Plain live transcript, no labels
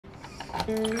I'll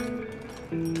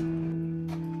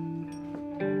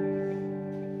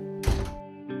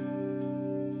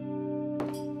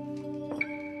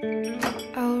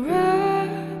wrap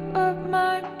up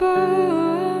my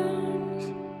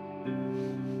bones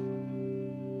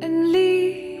and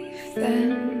leave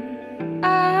them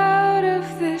out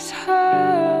of this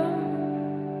home,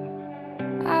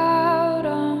 out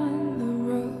on the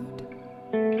road.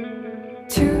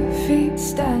 2 feet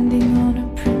standing on a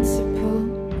principle,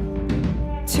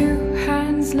 2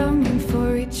 hands longing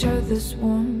for each other's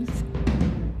warmth,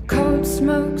 cold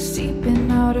smoke seeping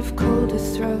out of colder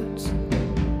throats.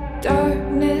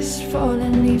 Darkness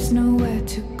falling leaves nowhere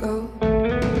to go.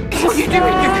 What are you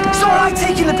doing? It's alright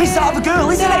taking the piss out of a girl,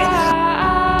 isn't it?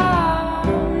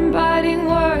 Biting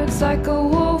words like a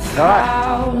wolf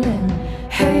howling.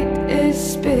 Hate is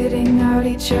spitting out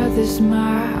each other's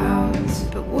mouths,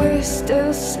 but we're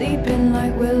still sleeping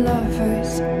like we're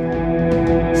lovers.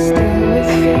 Still with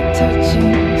feet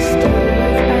touching, still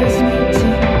with eyes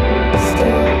meeting,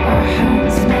 still our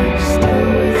hands match, still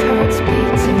with hearts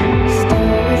beating.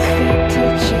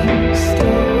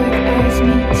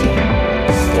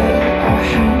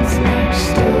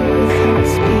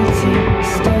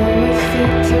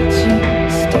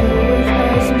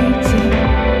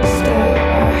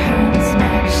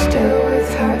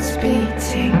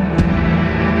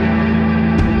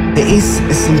 It is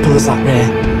as simple as that, Ray.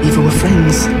 Either we're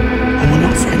friends or we're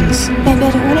not friends. Maybe I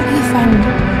don't want to be your friend.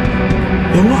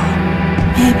 You're what?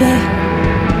 Maybe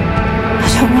I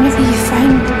don't want to be your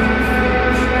friend.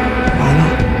 Why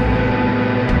not?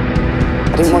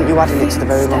 I didn't want you adding it to the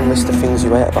very long list of things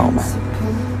you hate about me.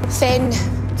 Finn.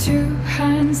 2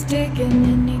 hands digging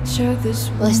in each other's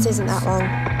The list isn't that long.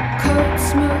 cold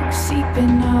smoke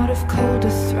seeping out of colder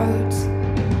throats.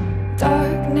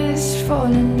 Darkness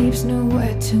falling leaves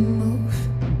nowhere to move,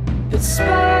 but spiraling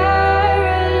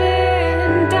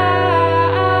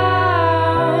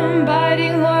down,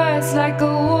 biting words like a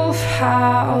wolf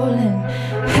howling.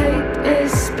 Hate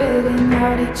is spitting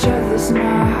out each other's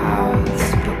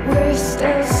mouths, but we're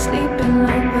still sleeping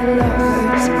like we're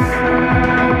lovers.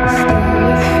 Still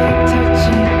with feet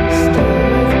touching, still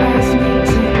with eyes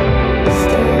meeting,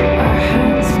 still our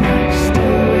hands match, still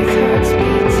with hearts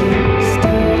beating.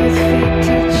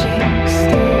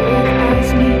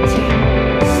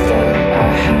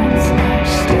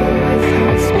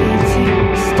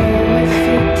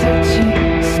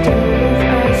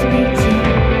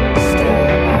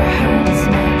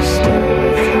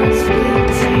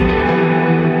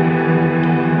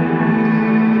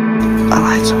 I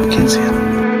like talking to you,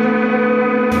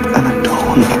 and I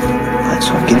don't like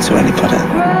talking to anybody.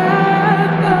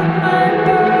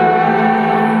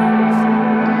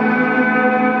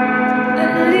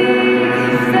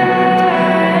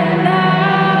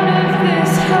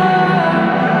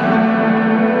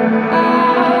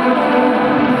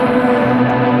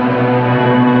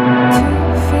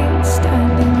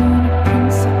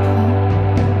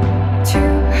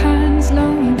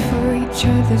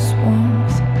 Other's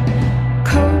warmth,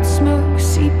 cold smoke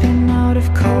seeping out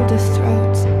of colder throats.